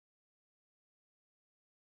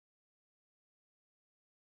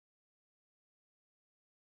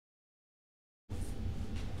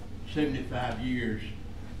75 years.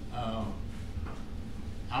 I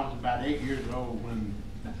was about 8 years old when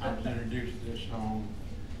I was introduced to this song,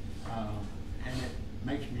 and it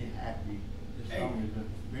makes me happy. This song is a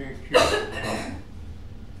very cheerful song.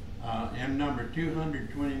 And number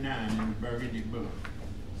 229 in the Burgundy Book.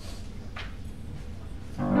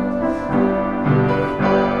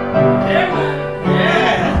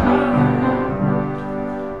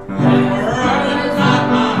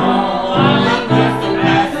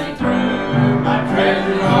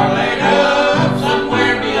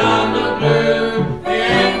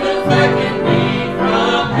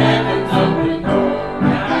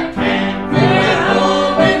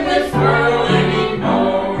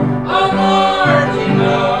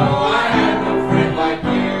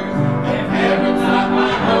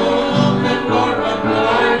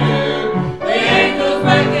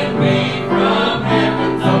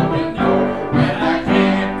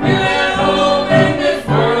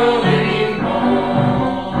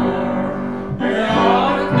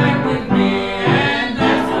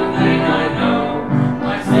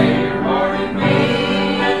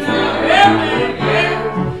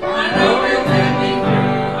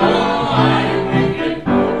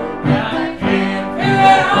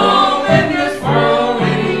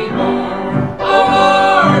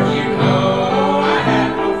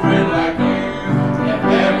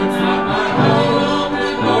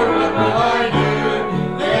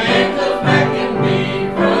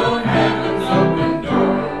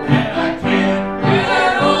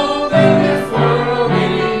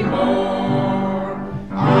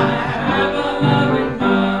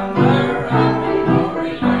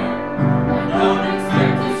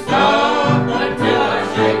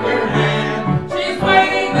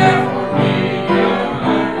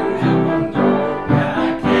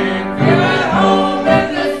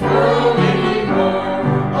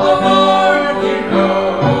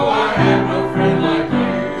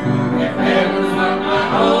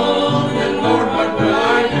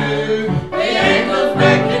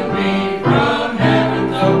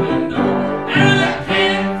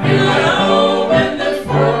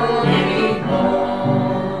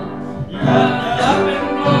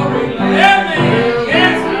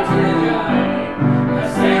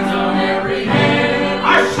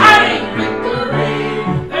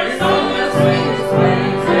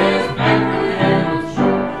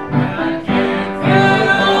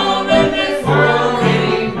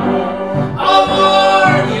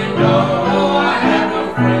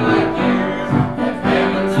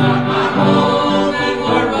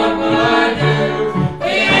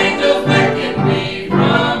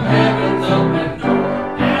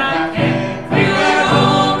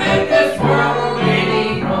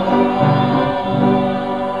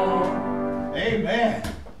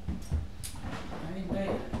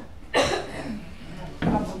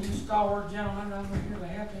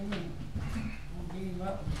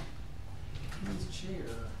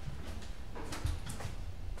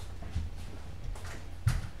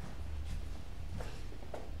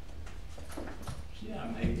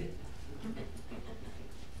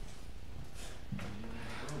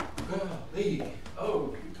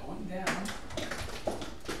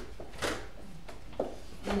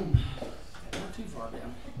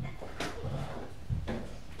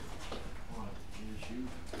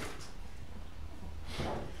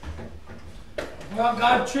 Well,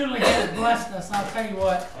 God truly has blessed us, I'll tell you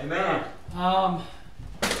what. Amen.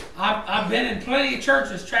 I've been in plenty of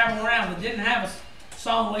churches traveling around that didn't have a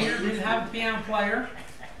song leader, didn't have a piano player.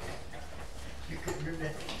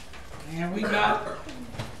 And we got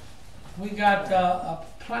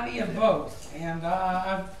plenty of both. And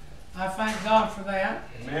I thank God for that.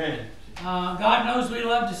 Amen. God knows we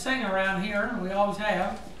love to sing around here, and we always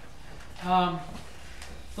have.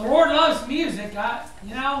 The Lord loves music.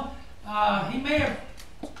 He may have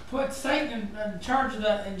put Satan in charge of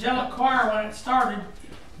the angelic choir when it started,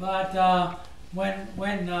 but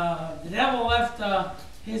when the devil left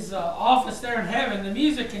his office there in heaven, the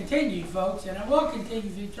music continued, folks, and it will continue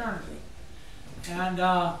through eternity. And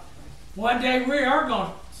one day we are going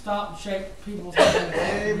to stop and shake people's hands.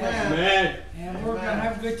 Amen. And we're going to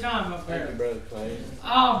have a good time up there. Thank you, Brother Clay.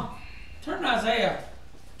 Turn to Isaiah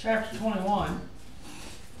chapter 21.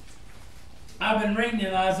 I've been reading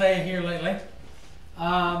in Isaiah here lately.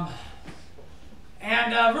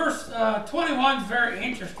 Verse 21 is a very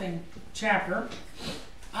interesting chapter.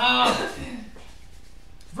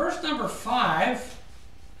 Verse number 5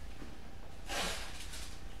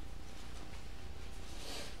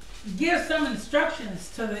 gives some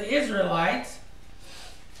instructions to the Israelites.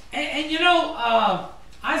 And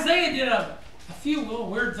Isaiah did a few little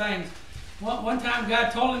weird things. one time God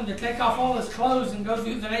told him to take off all his clothes and go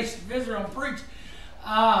through the nation of Israel and preach.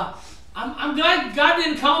 I'm glad God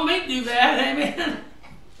didn't call me to do that. Amen.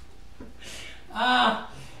 I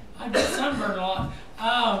get sunburned a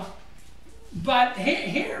lot. But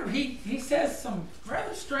here he says some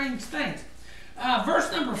rather strange things.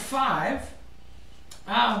 Verse number 5,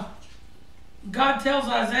 God tells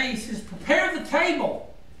Isaiah, he says, prepare the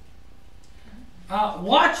table.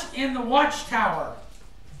 Watch in the watchtower.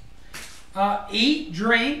 Eat,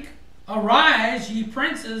 drink, arise, ye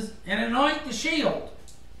princes, and anoint the shield.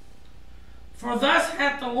 For thus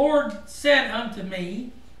hath the Lord said unto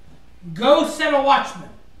me, go set a watchman.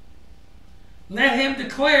 Let him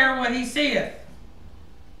declare what he seeth.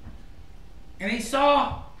 And he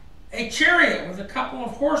saw a chariot with a couple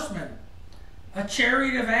of horsemen, a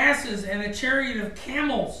chariot of asses, and a chariot of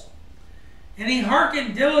camels. And he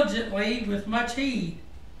hearkened diligently with much heed.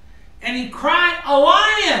 And he cried, a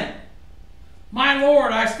lion! My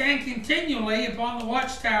Lord, I stand continually upon the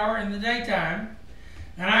watchtower in the daytime,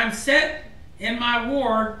 and I am set in my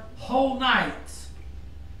ward whole nights.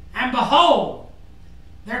 And behold,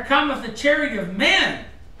 there cometh a chariot of men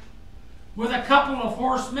with a couple of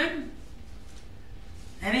horsemen.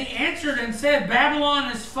 And he answered and said,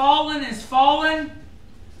 Babylon is fallen,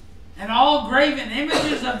 and all graven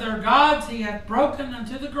images of their gods he hath broken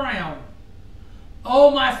unto the ground.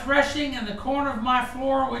 O my threshing and the corn of my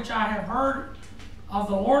floor, which I have heard of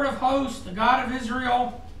the Lord of hosts, the God of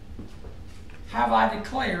Israel, have I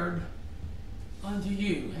declared unto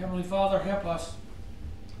you. Heavenly Father, help us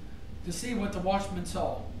to see what the watchman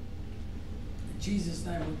saw. In Jesus'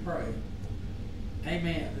 name we pray.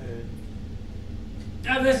 Amen.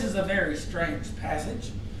 Now this is a very strange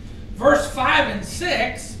passage. Verse 5 and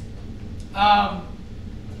 6,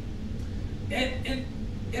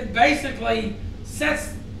 it basically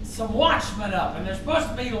sets some watchmen up, and they're supposed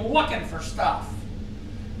to be looking for stuff.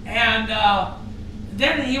 And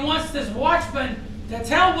then he wants this watchman to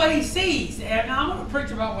tell what he sees. And I'm going to preach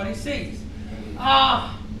about what he sees.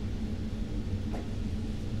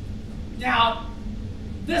 Now,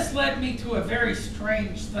 this led me to a very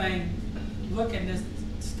strange thing, looking this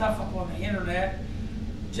stuff up on the internet,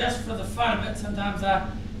 just for the fun of it. Sometimes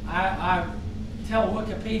I tell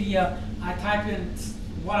Wikipedia, I type in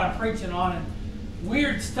what I'm preaching on, and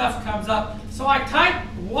weird stuff comes up. So I type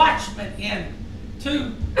watchman in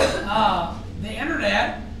to the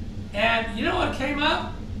internet, and you know what came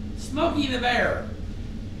up? Smokey the Bear.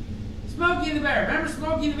 Smokey the Bear. Remember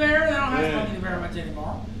Smokey the Bear? They don't have Smokey the Bear much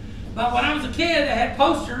anymore. But when I was a kid, they had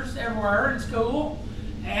posters everywhere in school,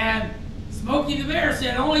 and Smokey the Bear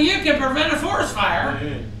said, only you can prevent a forest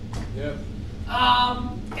fire. Yep.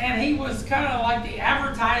 And he was kind of like the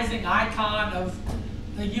advertising icon of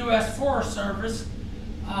the U.S. Forest Service.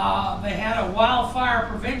 They had a wildfire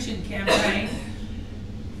prevention campaign.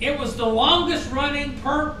 It was the longest running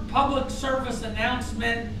public service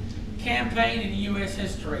announcement campaign in U.S.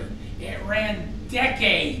 history. It ran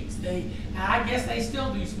decades. I guess they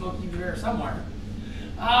still do Smokey the Bear somewhere.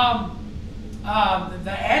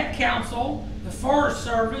 The Ad Council, the Forest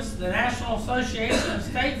Service, the National Association of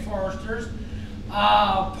State Foresters,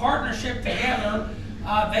 partnership together,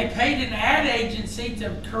 they paid an ad agency to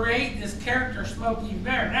create this character, Smokey the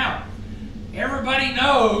Bear. Now, everybody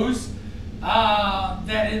knows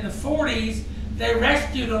that in the 40s, they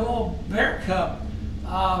rescued a little bear cub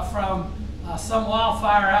from some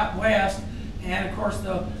wildfire out west, and of course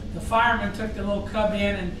the firemen took the little cub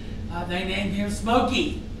in and they named him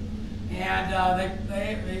Smokey. And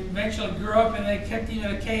they eventually grew up, and they kept him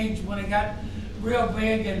in a cage when he got real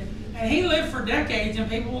big, and he lived for decades, and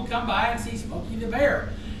people would come by and see Smokey the Bear.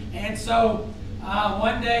 And so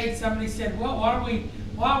one day somebody said, well, why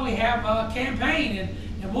don't we have a campaign,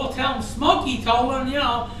 and we'll tell them Smokey told them, you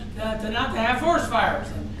know, not to have forest fires.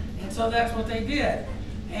 And so that's what they did.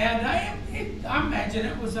 And I imagine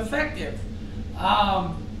it was effective.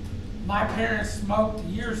 My parents smoked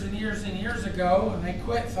years and years and years ago, and they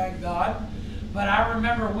quit, thank God. But I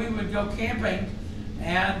remember we would go camping,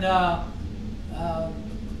 and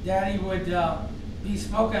Daddy would be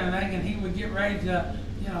smoking a thing, and he would get ready to,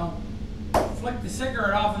 you know, flick the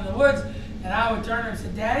cigarette off in the woods, and I would turn and say,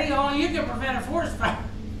 Daddy, only you can prevent a forest fire.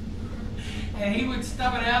 And he would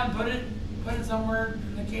stub it out and put it somewhere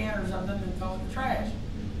in the can or something and throw it in the trash.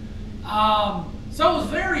 So it was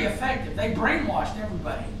very effective. They brainwashed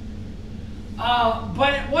everybody.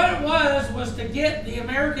 But what it was to get the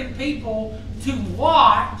American people to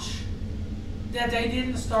watch that they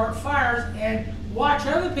didn't start fires, and watch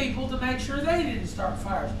other people to make sure they didn't start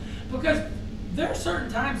fires. Because there are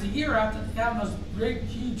certain times a year out in those big,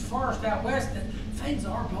 huge forests out west that things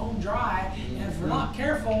are bone dry, and if we're not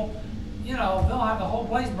careful, you know, they'll have the whole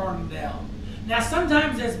place burning down. Now,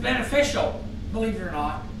 sometimes it's beneficial, believe it or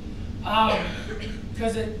not,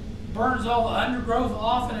 because it burns all the undergrowth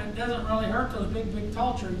off and it doesn't really hurt those big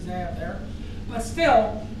tall trees they have there. But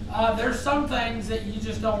still, there's some things that you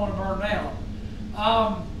just don't want to burn down.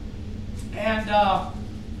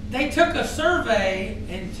 They took a survey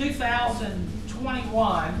in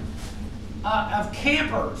 2021 of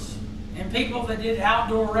campers and people that did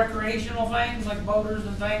outdoor recreational things like boaters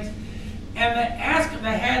and things, and they asked them.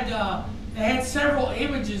 They had several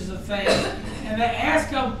images of things, and they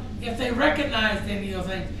asked them if they recognized any of the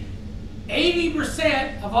things.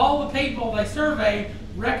 80% of all the people they surveyed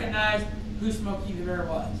recognized who Smokey the Bear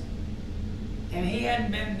was, and he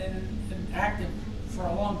hadn't been active for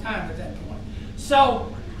a long time at that point.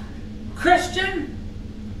 So, Christian,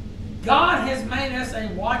 God has made us a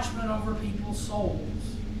watchman over people's souls.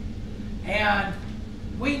 And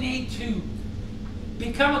we need to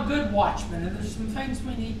become a good watchman. And there's some things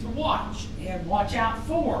we need to watch and watch out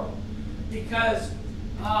for. Because,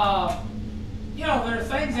 you know, there are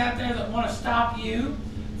things out there that want to stop you,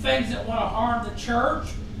 things that want to harm the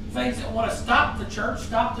church, things that want to stop the church,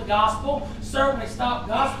 stop the gospel, certainly stop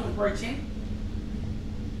gospel preaching.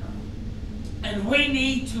 And we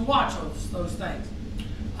need to watch those things.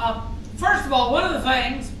 First of all, one of the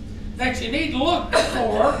things that you need to look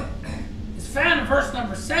for is found in verse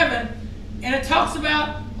number 7, and it talks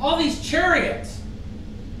about all these chariots.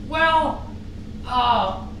 Well,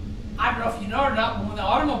 I don't know if you know it or not, but when the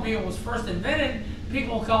automobile was first invented,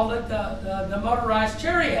 people called it the motorized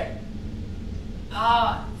chariot.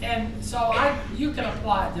 And so you can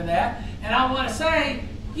apply it to that. And I want to say,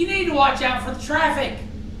 you need to watch out for the traffic.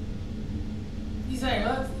 You say,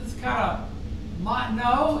 well, that's kind of...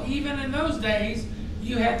 No, even in those days,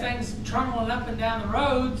 you had things trundling up and down the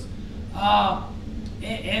roads.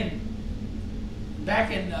 And back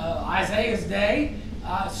in Isaiah's day,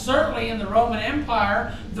 certainly in the Roman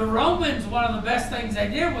Empire, the Romans, one of the best things they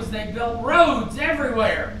did was they built roads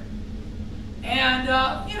everywhere. And,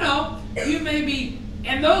 you know, you may be...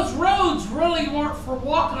 And those roads really weren't for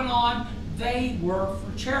walking on, they were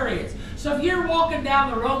for chariots. So if you're walking down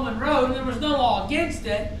the Roman road, and there was no law against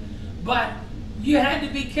it, but you had to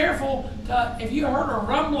be careful. If you heard a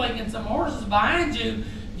rumbling and some horses behind you,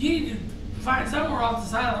 you need to find somewhere off the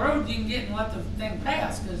side of the road you can get and let the thing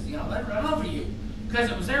pass, because, you know, they'd run over you. Because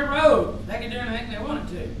it was their road. They could do anything they wanted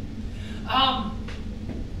to.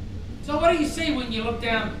 So what do you see when you look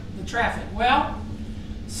down the traffic? Well,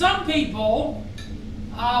 some people,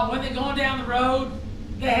 when they're going down the road,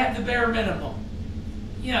 they have the bare minimum.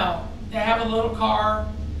 You know, they have a little car.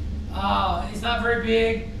 It's not very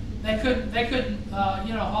big. They couldn't,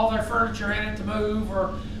 you know, haul their furniture in it to move,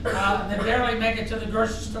 or they barely make it to the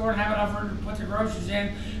grocery store and have enough room to put their groceries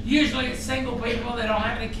in. Usually it's single people. They don't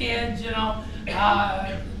have any kids, you know. They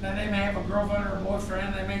may have a girlfriend or a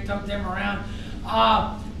boyfriend. They may tote them around.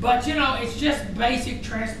 But, you know, it's just basic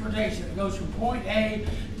transportation. It goes from point A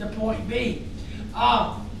to point B.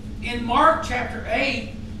 In Mark chapter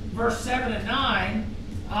 8, verse 7 and 9,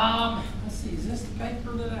 let's see, is this the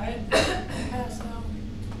paper that I had passed out?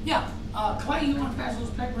 Yeah. Clay, you want to pass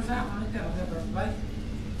those papers out? I think that'll help everybody.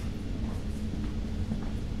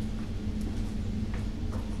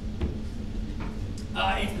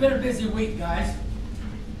 It's been a busy week, guys.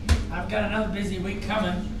 I've got another busy week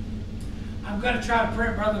coming. I'm going to try to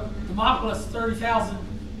print Brother Demopoulos 30,000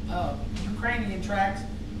 Ukrainian tracts,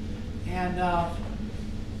 and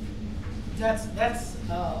that's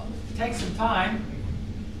takes some time.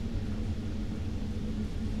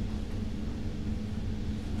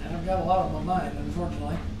 And I've got a lot on my mind,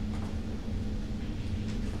 unfortunately.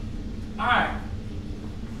 All right.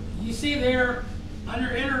 You see there,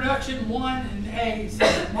 under Introduction 1 and A, it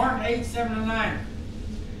says Mark 8, 7 and 9.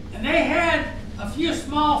 And they had a few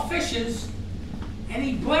small fishes, and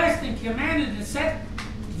he blessed and commanded to set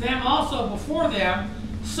them also before them.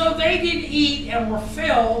 So they did eat and were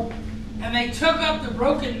filled, and they took up the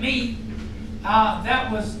broken meat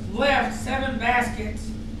that was left, 7 baskets.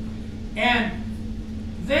 And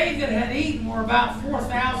they that had eaten were about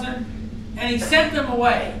 4,000, and he sent them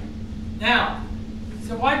away. Now,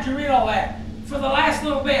 so why'd you read all that? For the last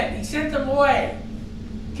little bit, he sent them away.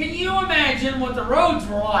 Can you imagine what the roads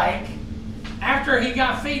were like after he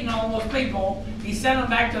got feeding all those people? He sent them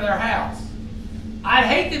back to their house. I'd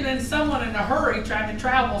hate to have been someone in a hurry trying to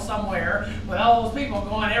travel somewhere with all those people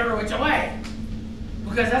going every which way,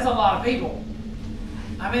 because that's a lot of people.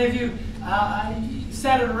 I mean, if you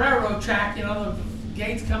set a railroad track, you know, the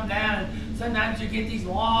gates come down, and sometimes you get these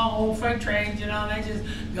long old freight trains, you know, and they just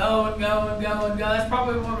go and go and go and go. That's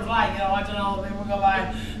probably what it was like, you know, watching all the people go by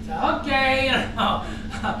and say, okay, you know,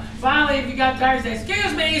 finally, if you got tired, say,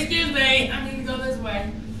 excuse me, I need to go this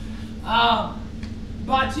way.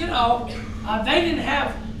 But you know, they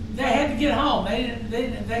had to get home.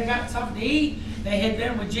 They got something to eat. They had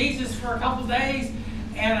been with Jesus for a couple days,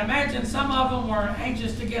 and imagine some of them were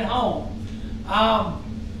anxious to get home.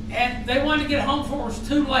 And they wanted to get home before it was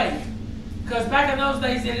too late, because back in those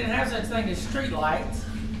days they didn't have such thing as street lights,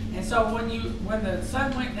 and so when the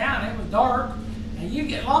sun went down, it was dark, and you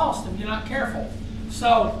get lost if you're not careful.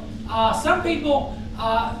 So some people,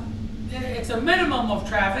 it's a minimum of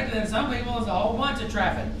traffic, and then some people it's a whole bunch of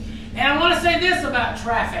traffic. And I want to say this about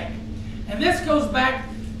traffic, and this goes back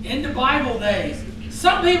into Bible days.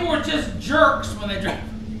 Some people are just jerks when they drive.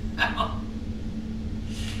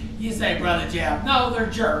 You say, Brother Jeff, no, they're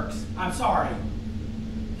jerks. I'm sorry.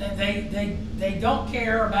 They don't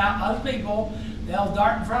care about other people. They'll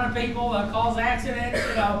dart in front of people. They'll cause accidents.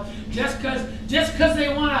 You know, just because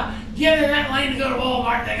they want to get in that lane to go to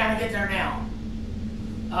Walmart, they got to get there now.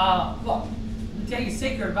 Look, let me tell you a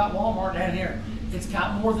secret about Walmart down here. It's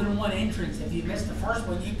got more than one entrance. If you missed the first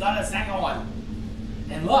one, you've got a second one.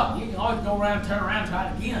 And look, you can always go around, turn around,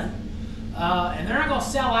 try it again. And they're not going to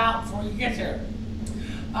sell out before you get there.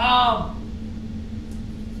 1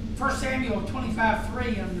 Samuel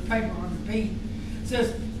 25:3 on the paper on the beat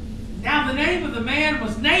says, now the name of the man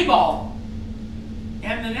was Nabal,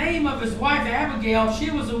 and the name of his wife Abigail. She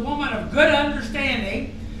was a woman of good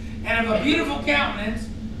understanding and of a beautiful countenance,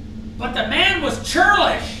 but the man was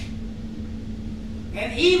churlish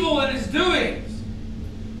and evil in his doings,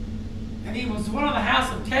 and he was one of the house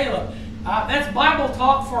of Caleb. That's Bible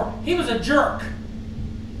talk for he was a jerk.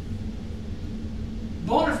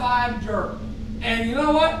 Bona fide jerk. And you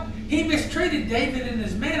know what? He mistreated David and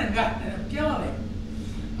his men and ended up killing him.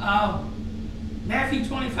 Matthew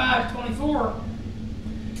 25:24.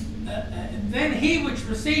 Then he which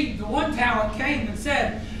received the 1 talent came and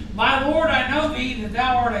said, my Lord, I know thee that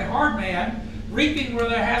thou art a hard man, reaping where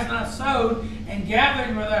thou hast not sowed, and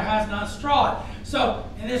gathering where thou hast not strawed. So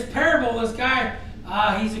in this parable, this guy,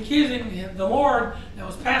 he's accusing the Lord that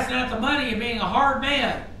was passing out the money of being a hard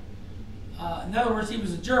man. In other words, he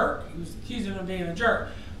was a jerk. He was accusing him of being a jerk.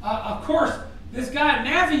 Of course, this guy,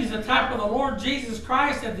 Matthew, is a type of the Lord Jesus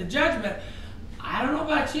Christ at the judgment. I don't know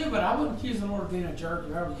about you, but I wouldn't accuse the Lord of being a jerk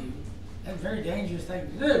if I were you. That's a very dangerous thing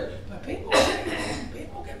to do. But people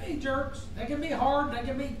can be jerks. They can be hard. They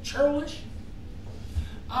can be churlish.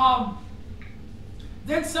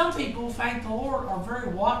 Then some people, thank the Lord, are very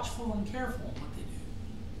watchful and careful in what they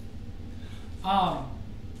do.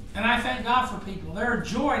 And I thank God for people. They're a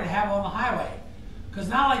joy to have on the highway. Because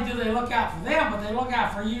not only do they look out for them, but they look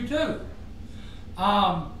out for you too.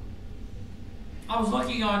 I was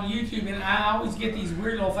looking on YouTube, and I always get these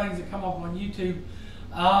weird little things that come up on YouTube.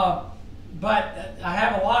 But I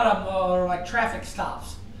have a lot of them that are like traffic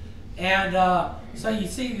stops. And so you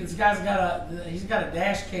see this guy's he's got a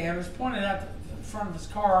dash cam. It's pointed out the front of his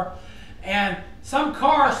car. And some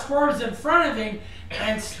car swerves in front of him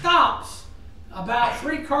and stops about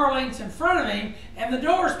 3 car lengths in front of him, and the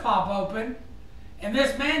doors pop open, and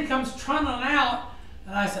this man comes trundling out,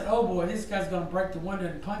 and I said, oh boy, this guy's going to break the window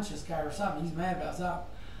and punch this guy or something. He's mad about something.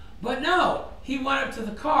 But no, he went up to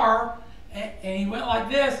the car, and he went like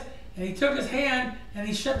this, and he took his hand, and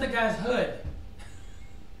he shut the guy's hood.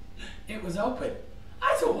 It was open.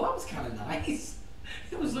 I thought, well, that was kind of nice.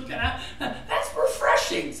 He was looking out. That's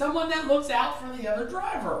refreshing. Someone that looks out for the other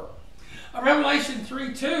driver. Revelation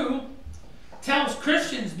 3:2 tells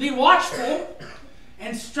Christians, be watchful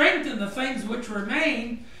and strengthen the things which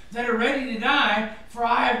remain that are ready to die, for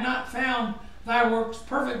I have not found thy works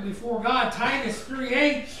perfect before God. Titus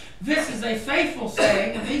 3:8, this is a faithful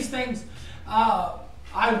saying, and these things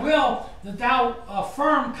I will that thou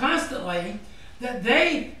affirm constantly, that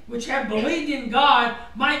they which have believed in God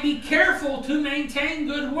might be careful to maintain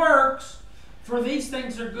good works, for these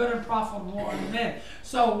things are good and profitable unto men.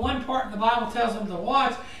 So one part in the Bible tells them to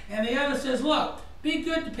watch, and the other says, look, be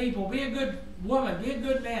good to people, be a good woman, be a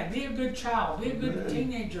good man, be a good child, be a good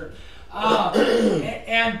teenager.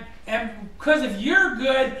 And because if you're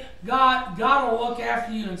good, God will look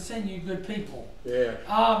after you and send you good people.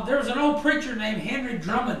 Yeah. There was an old preacher named Henry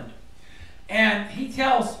Drummond, and he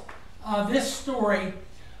tells this story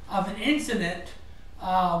of an incident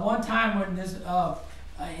one time when this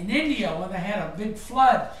in India when they had a big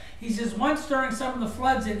flood. He says once during some of the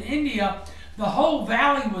floods in India, the whole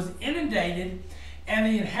valley was inundated, and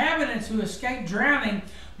the inhabitants who escaped drowning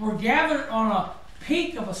were gathered on a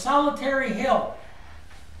peak of a solitary hill.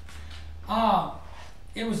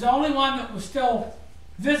 It was the only one that was still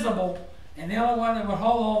visible, and the only one that would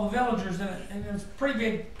hold all the villagers in it. And it was a pretty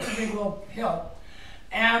big little hill.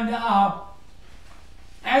 And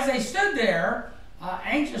As they stood there,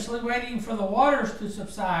 anxiously waiting for the waters to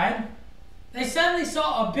subside, they suddenly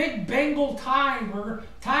saw a big Bengal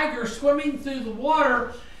tiger swimming through the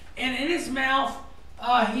water, and in his mouth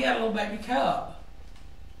he had a little baby cub.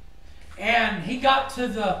 And he got to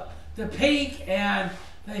the peak, and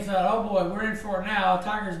they thought, oh boy, we're in for it now. The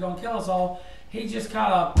tiger's going to kill us all. He just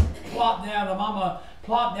kind of plopped down. The mama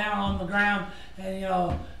plopped down on the ground, and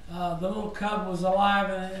the little cub was alive,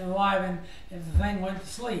 and the thing went to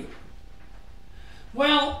sleep.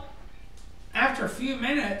 Well, after a few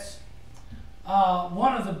minutes,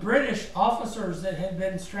 one of the British officers that had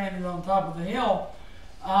been stranded on top of the hill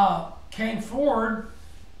came forward,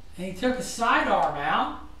 and he took a sidearm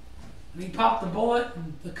out, and he popped the bullet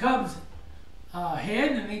in the cub's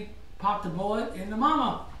head, and he popped the bullet in the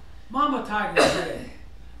mama tiger's head.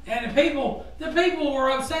 And the people were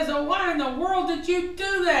upset. So why in the world did you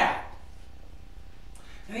do that?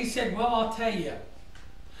 And he said, well, I'll tell you.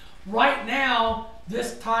 Right now,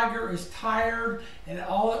 this tiger is tired, and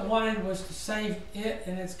all it wanted was to save it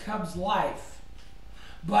and its cub's life.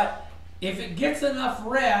 But if it gets enough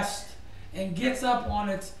rest and gets up on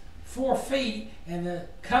its 4 feet and the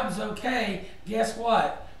cub's okay, guess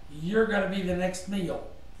what? You're going to be the next meal.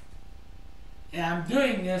 And I'm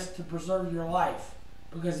doing this to preserve your life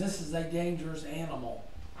because this is a dangerous animal.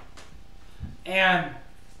 And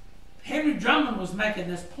Henry Drummond was making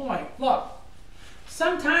this point. Look,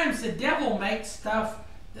 sometimes the devil makes stuff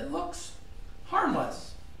that looks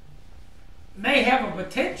harmless. May have a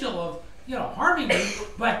potential of, harming you,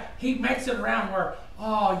 but he makes it around where,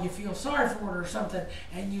 you feel sorry for it or something,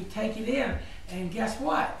 and you take it in, and guess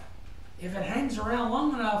what? If it hangs around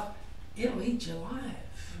long enough, it'll eat you alive.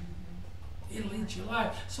 It'll eat you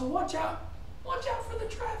alive. So watch out. Watch out for the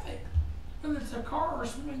traffic, whether it's a car or a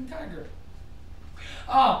swimming tiger.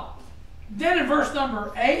 Then in verse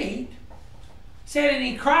number 8, said, and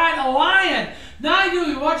he cried, a lion. Not only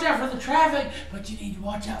do we watch out for the traffic, but you need to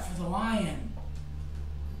watch out for the lion.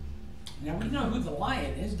 Now we know who the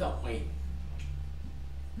lion is, don't we?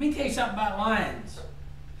 Let me tell you something about lions.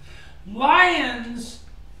 Lions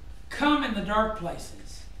come in the dark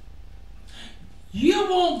places. You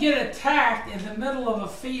won't get attacked in the middle of a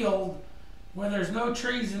field where there's no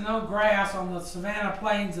trees and no grass on the savanna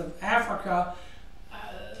plains of Africa.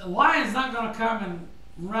 A lion's not going to come and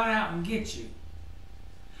run out and get you.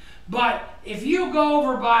 But if you go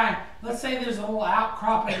over by, let's say there's a little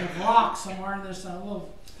outcropping of rock somewhere, and there's a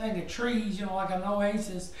little thing of trees, like an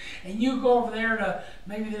oasis, and you go over there to,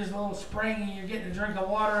 maybe there's a little spring and you're getting a drink of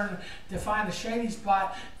water and to find a shady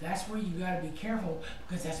spot, that's where you got to be careful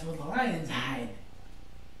because that's where the lions hide.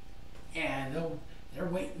 And they're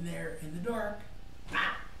waiting there in the dark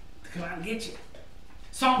to come out and get you.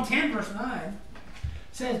 Psalm 10 verse 9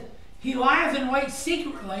 says, he lieth in wait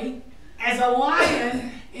secretly as a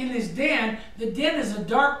lion in his den. The den is a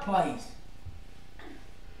dark place.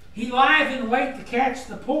 He lieth in wait to catch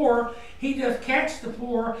the poor. He doth catch the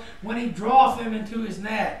poor when he draweth them into his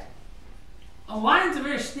net. A lion's a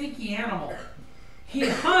very sneaky animal. He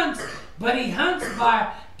hunts, but he hunts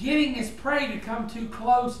by getting his prey to come too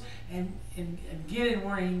close and get in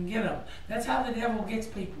where he can get them. That's how the devil gets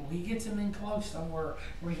people. He gets them in close somewhere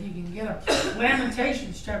where he can get them.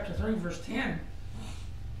 Lamentations chapter 3 verse 10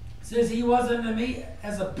 says he was unto me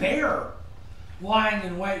as a bear lying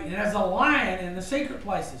in wait, and as a lion in the secret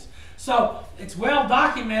places. So it's well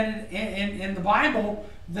documented in the Bible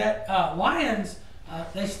that lions,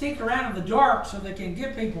 they stick around in the dark so they can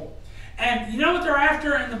get people. And you know what they're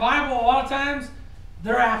after in the Bible a lot of times?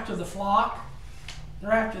 They're after the flock.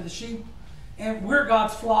 They're after the sheep. And we're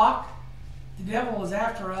God's flock. The devil is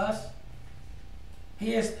after us.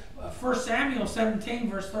 He is, 1 Samuel 17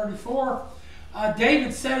 verse 34,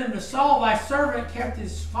 David said unto Saul, thy servant kept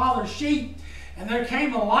his father's sheep, and there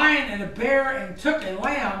came a lion and a bear and took a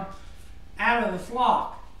lamb out of the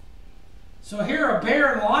flock. So here a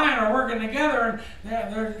bear and a lion are working together,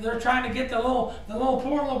 and they're trying to get the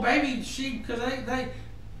poor little baby sheep because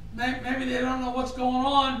maybe they don't know what's going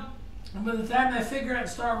on. And by the time they figure out and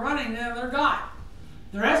start running, then they're got.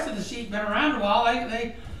 The rest of the sheep been around a while.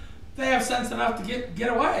 They have sense enough to get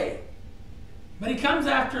away. But he comes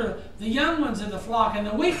after the young ones in the flock and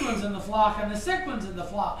the weak ones in the flock and the sick ones in the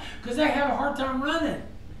flock because they have a hard time running.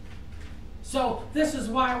 So this is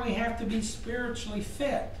why we have to be spiritually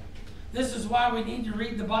fit. This is why we need to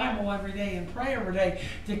read the Bible every day and pray every day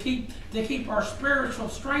to keep our spiritual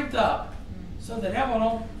strength up so the devil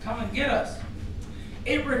don't come and get us.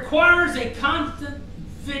 It requires a constant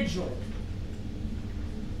vigil.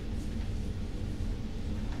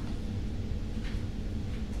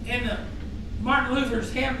 In Martin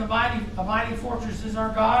Luther's hymn, A Mighty Fortress is Our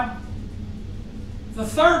God, The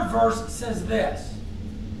third verse says this.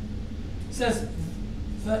 It says,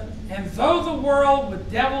 and though the world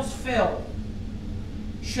with devils filled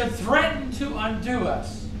should threaten to undo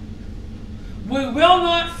us, we will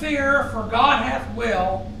not fear, for God hath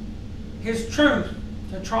will his truth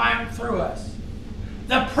to triumph through us.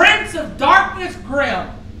 The prince of darkness grim,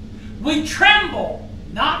 we tremble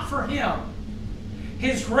not for him.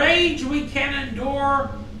 His rage we can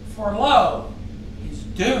endure, for lo, his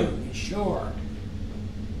doom is sure.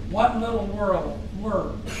 One little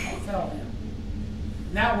word fell him.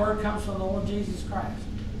 And that word comes from the Lord Jesus Christ.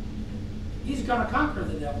 He's going to conquer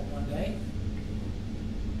the devil one day.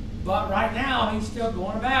 But right now, he's still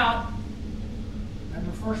going about.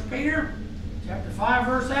 Remember 1 Peter chapter 5,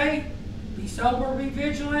 verse 8? Be sober, be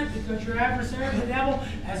vigilant, because your adversary, the devil,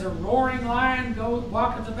 as a roaring lion,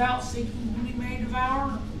 walketh about, seeking whom he may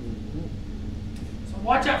devour. So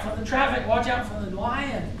watch out for the traffic. Watch out for the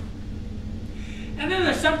lion. And then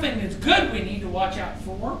there's something that's good we need to watch out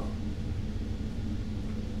for.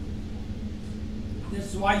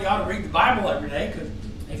 This is why you ought to read the Bible every day, because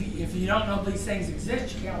if you don't know these things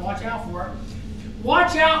exist, you can't watch out for it.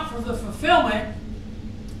 Watch out for the fulfillment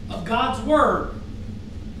of God's Word.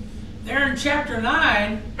 There in chapter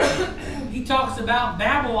 9, he talks about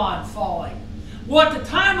Babylon falling. Well, at the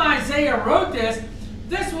time Isaiah wrote this,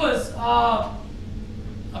 this was about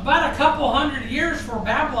a couple hundred years before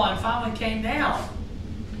Babylon finally came down.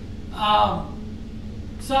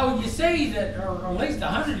 So you see that, or at least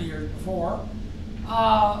 100 years before,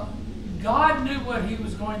 God knew what he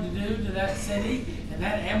was going to do to that city and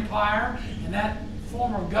that empire and that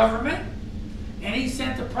form of government. And he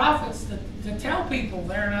sent the prophets to tell people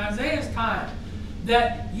there in Isaiah's time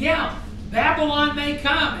that, yeah, Babylon may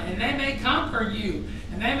come and they may conquer you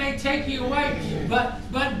and they may take you away, but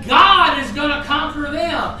God is going to conquer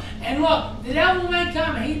them. And look, the devil may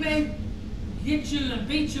come and he may get you and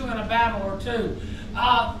beat you in a battle or two.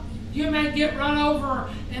 You may get run over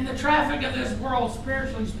in the traffic of this world,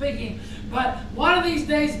 spiritually speaking, but one of these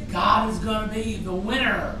days, God is going to be the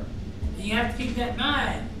winner. And you have to keep that in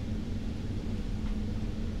mind.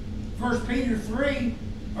 1 Peter 3,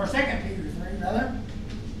 or 2 Peter 3, rather.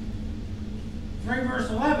 3 verse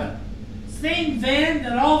 11. Seeing then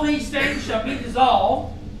that all these things shall be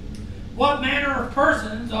dissolved, what manner of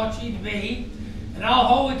persons ought ye to be in all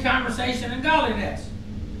holy conversation and godliness,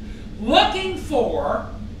 looking for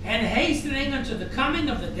and hastening unto the coming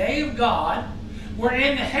of the day of God,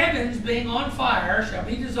 wherein the heavens being on fire shall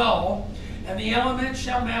be dissolved, and the elements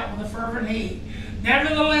shall melt with a fervent heat.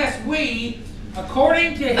 Nevertheless, we,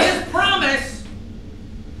 according to his promise,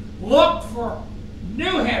 look for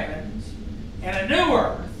new heavens and a new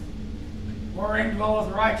earth, wherein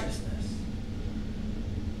dwelleth righteousness.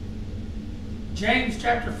 James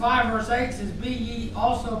chapter 5 verse 8 says, be ye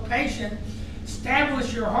also patient,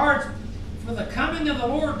 establish your hearts, for the coming of the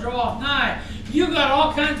Lord draweth nigh. You got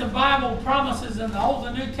all kinds of Bible promises in the Old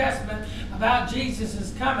and New Testament about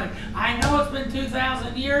Jesus' coming. I know it's been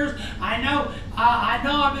 2,000 years. I know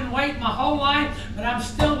I've been waiting my whole life, but I'm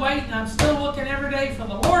still waiting. I'm still looking every day for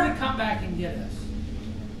the Lord to come back and get us.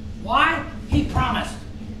 Why? He promised.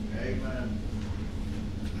 Amen.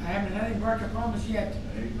 I haven't had him break a promise yet.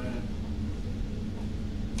 Amen.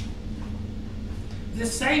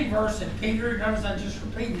 This same verse in Peter, notice I just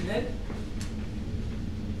repeated it.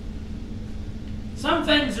 Some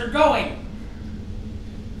things are going.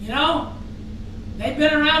 You know, they've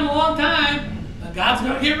been around a long time, but God's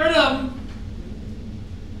going to get rid of them.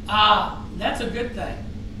 That's a good thing.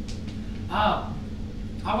 I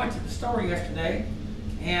went to the store yesterday,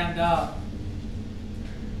 and I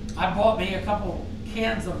bought me a couple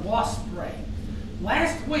cans of wasp spray.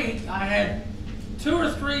 Last week, I had 2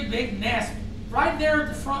 or 3 big nests right there at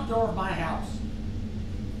the front door of my house.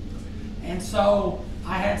 And so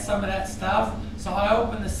I had some of that stuff. So I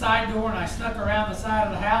opened the side door and I snuck around the side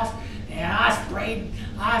of the house and I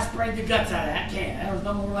sprayed the guts out of that can. There was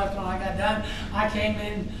no more left when I got done. I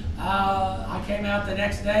came out the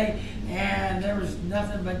next day and there was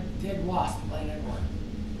nothing but dead wasps laying everywhere.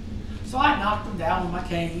 So I knocked them down with my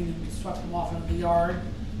cane and swept them off into the yard.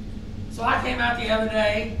 So I came out the other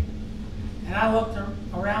day and I looked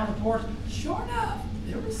around the porch. Sure enough,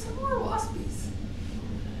 there was some more waspies.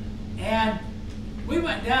 And we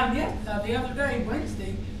went down the other day,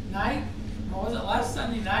 Wednesday night, or was it last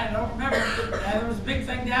Sunday night? I don't remember. There was a big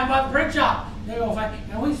thing down by the print shop. Big old thing.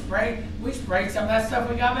 And we sprayed some of that stuff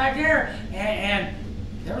we got back there. And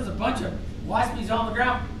there was a bunch of waspies on the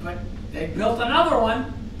ground, but they built another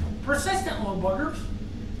one. Persistent little boogers.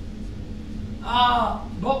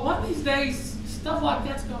 But one of these days, stuff like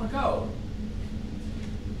that's going to go.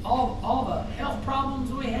 All the health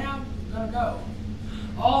problems we have are going to go.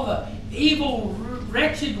 all the evil,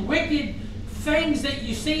 wretched, wicked things that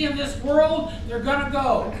you see in this world, they're going to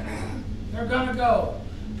go. They're going to go.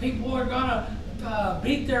 People are going to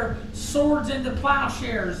beat their swords into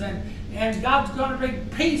plowshares, and God's going to bring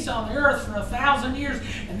peace on the earth for 1,000 years,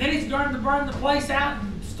 and then He's going to burn the place out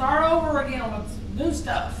and start over again with new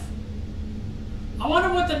stuff. I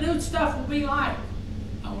wonder what the new stuff will be like.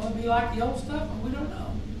 Will it be like the old stuff? Well, we don't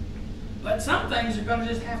know. But some things are going to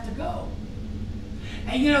just have to go.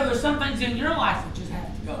 And you know, there's some things in your life that just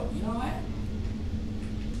have to go. You know that?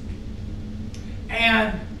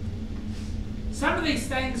 And some of these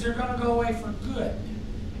things are going to go away for good.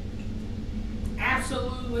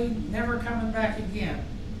 Absolutely never coming back again.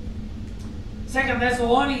 2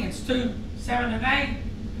 Thessalonians 2, 7 and 8.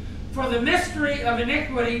 For the mystery of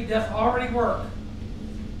iniquity doth already work.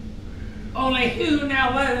 Only who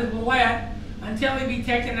now letteth will let until he be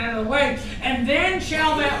taken out of the way. And then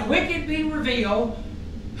shall that wicked be revealed,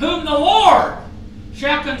 whom the Lord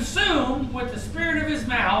shall consume with the spirit of his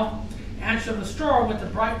mouth, and shall destroy with the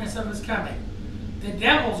brightness of his coming. The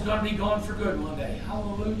devil's going to be going for good one day.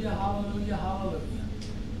 Hallelujah, hallelujah, hallelujah.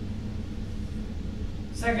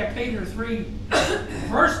 2 Peter 3,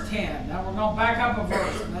 verse 10. Now we're going to back up a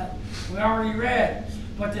verse that we already read.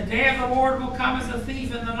 But the day of the Lord will come as a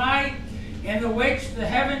thief in the night, in the which the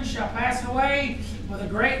heavens shall pass away with a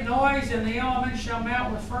great noise, and the elements shall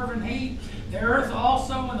melt with fervent heat. The earth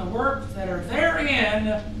also and the works that are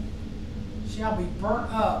therein shall be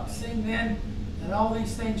burnt up. Seeing then that all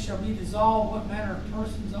these things shall be dissolved, what manner of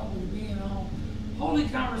persons ought we to be in all holy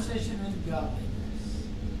conversation and godliness?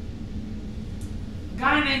 A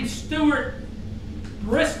guy named Stuart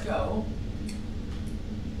Briscoe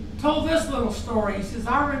told this little story. He says,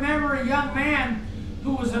 I remember a young man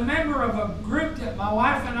who was a member of a group that my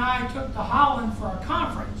wife and I took to Holland for a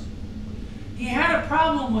conference. He had a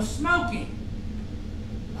problem with smoking.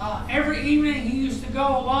 Every evening he used to go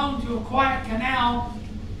along to a quiet canal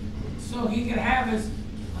so he could have his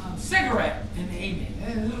cigarette in the evening.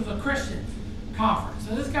 This was a Christian conference.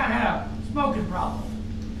 So this guy had a smoking problem.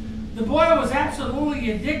 The boy was absolutely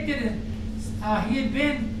addicted, and he had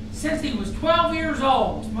been since he was 12 years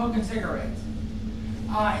old smoking cigarettes.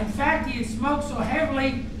 In fact, he had smoked so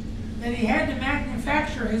heavily that he had to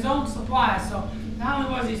manufacture his own supply. So not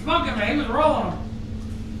only was he smoking, but he was rolling them.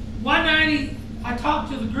 One night I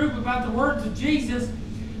talked to the group about the words of Jesus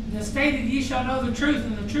that stated, ye shall know the truth,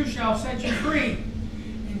 and the truth shall set you free,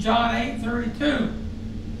 in John 8:32.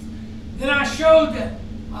 Then I showed that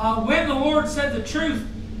when the Lord said the truth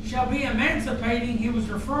shall be emancipating, he was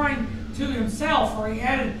referring to himself, for he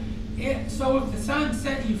added, so if the Son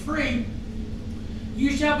set you free, you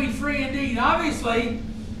shall be free indeed. Obviously,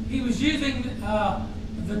 he was using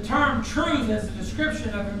the term truth as a description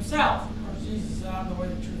of himself. Of course, Jesus said, I'm the way,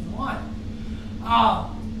 the truth, and the life.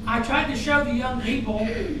 I tried to show the young people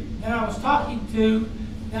that I was talking to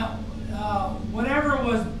that whatever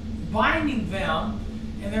was binding them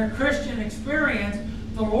in their Christian experience,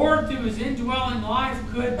 the Lord, through his indwelling life,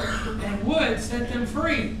 could and would set them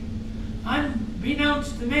free.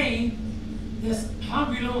 Unbeknownst to me, this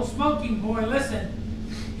hungry little smoking boy, listen,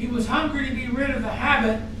 he was hungry to be rid of the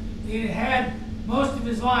habit that he had had most of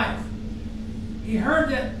his life. He heard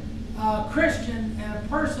that a Christian and a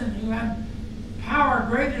person who had power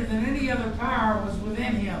greater than any other power was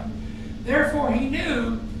within him. Therefore, he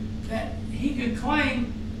knew that he could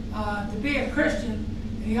claim to be a Christian,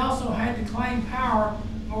 and he also had to claim power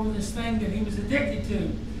over this thing that he was addicted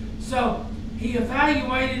to. So he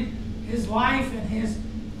evaluated his life and his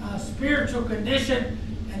spiritual condition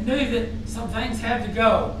and knew that some things had to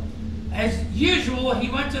go. As usual, he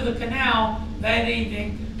went to the canal that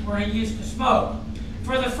evening where he used to smoke.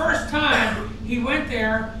 For the first time, he went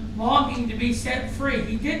there longing to be set free.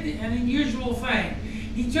 He did an unusual thing.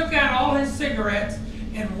 He took out all his cigarettes,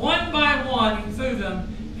 and one by one he threw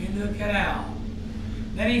them into the canal.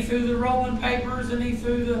 Then he threw the rolling papers, and he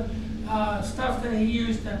threw the stuff that he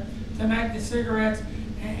used to make the cigarettes,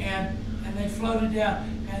 and they floated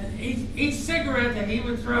down. And each cigarette that he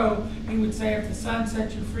would throw, he would say, if the Son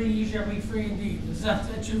set you free, you shall be free indeed. If the Son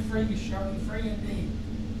set you free, you shall be free indeed.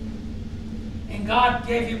 And God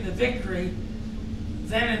gave him the victory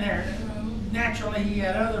then and there. Naturally, he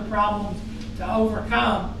had other problems to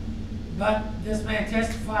overcome, but this man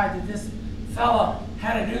testified that this fellow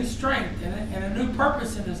had a new strength and a new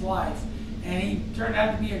purpose in his life, and he turned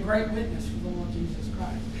out to be a great witness for the Lord Jesus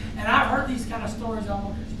Christ. And I've heard these kind of stories all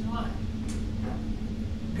my Christian life.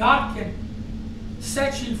 God can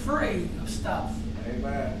set you free of stuff.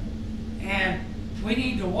 Amen. And we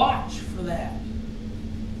need to watch for that.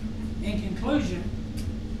 In conclusion,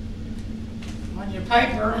 on your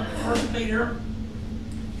paper, 1 Peter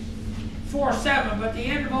 24/7, but the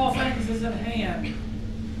end of all things is at hand.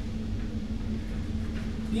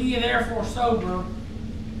 Be ye therefore sober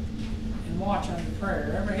and watch unto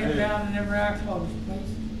prayer. Every head bowed and every eye closed,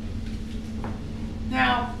 please.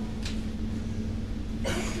 Now,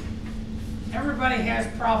 everybody has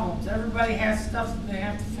problems. Everybody has stuff that they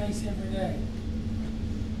have to face every day.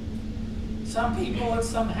 Some people it's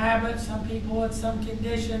some habit, some people it's some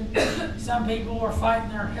condition, some people are fighting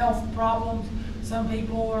their health problems, some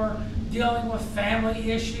people are dealing with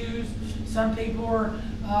family issues, some people are,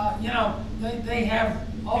 they have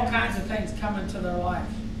all kinds of things come into their life.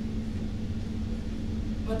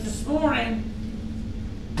 But this morning,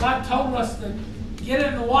 God told us to get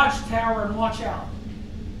in the watchtower and watch out.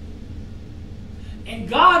 And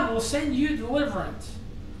God will send you deliverance.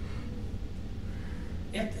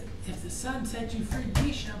 If the Son set you free,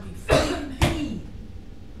 ye shall be free indeed.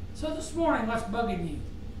 So this morning, what's bugging you?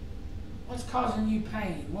 What's causing you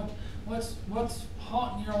pain? What's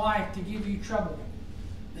haunting your life to give you trouble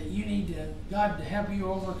that you need God to help you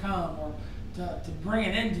overcome, or to bring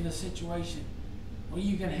it into the situation where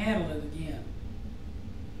you can handle it again?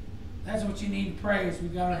 That's what you need to pray as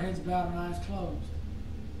we've got our heads bowed and eyes closed.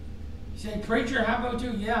 You say, preacher, how about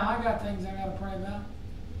you? Yeah, I got things I got to pray about.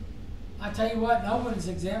 I tell you what, nobody's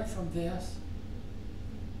exempt from this.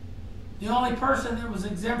 The only person that was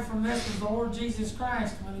exempt from this was the Lord Jesus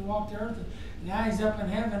Christ when he walked the earth. And now he's up in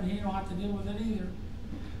heaven. He don't have to deal with it either.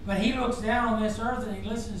 But he looks down on this earth and he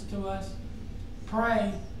listens to us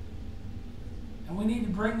pray. And we need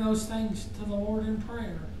to bring those things to the Lord in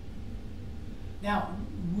prayer. Now,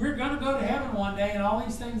 we're going to go to heaven one day, and all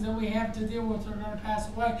these things that we have to deal with are going to pass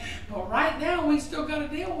away. But right now, we still got to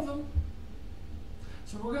deal with them.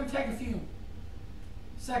 So we're going to take a few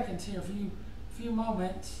seconds here, a few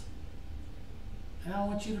moments, and I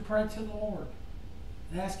want you to pray to the Lord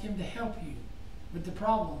and ask him to help you with the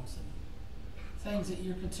problems and things that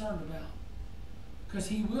you're concerned about, because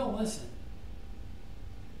he will listen.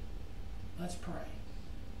 Let's pray.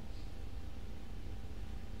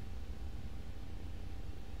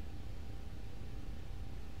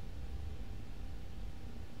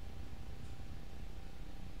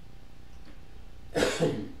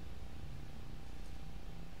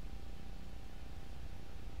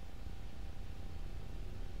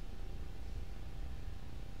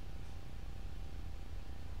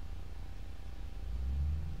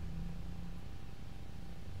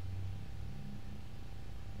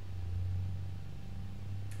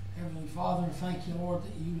 Heavenly Father, thank you, Lord,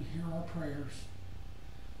 that you hear our prayers.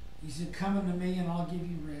 You said, come unto me and I'll give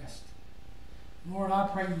you rest. Lord, I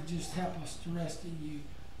pray you just help us to rest in you.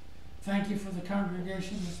 Thank you for the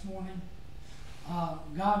congregation this morning.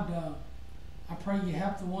 God, I pray you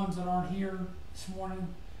help the ones that aren't here this morning,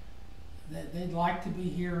 that they'd like to be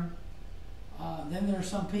here. Then there are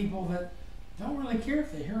some people that don't really care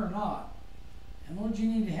if they're here or not. And Lord, you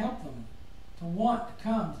need to help them to want to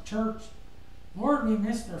come to church. Lord, we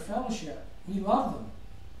miss their fellowship. We love them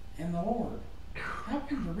in the Lord. Help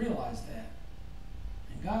them to realize that.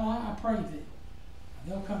 And God, I pray that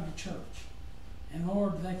they'll come to church. And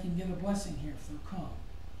Lord, they can get a blessing here if they'll come.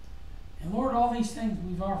 And Lord, all these things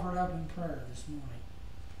we've offered up in prayer this morning,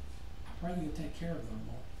 I pray you'll take care of them,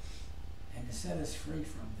 Lord, and to set us free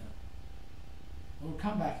from them. Lord,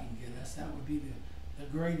 come back and get us. That would be the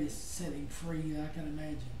greatest setting free that I can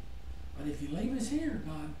imagine. But if you leave us here,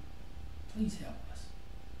 God, please help us.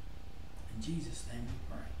 In Jesus' name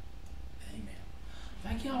we pray. Amen.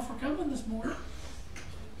 Thank you all for coming this morning.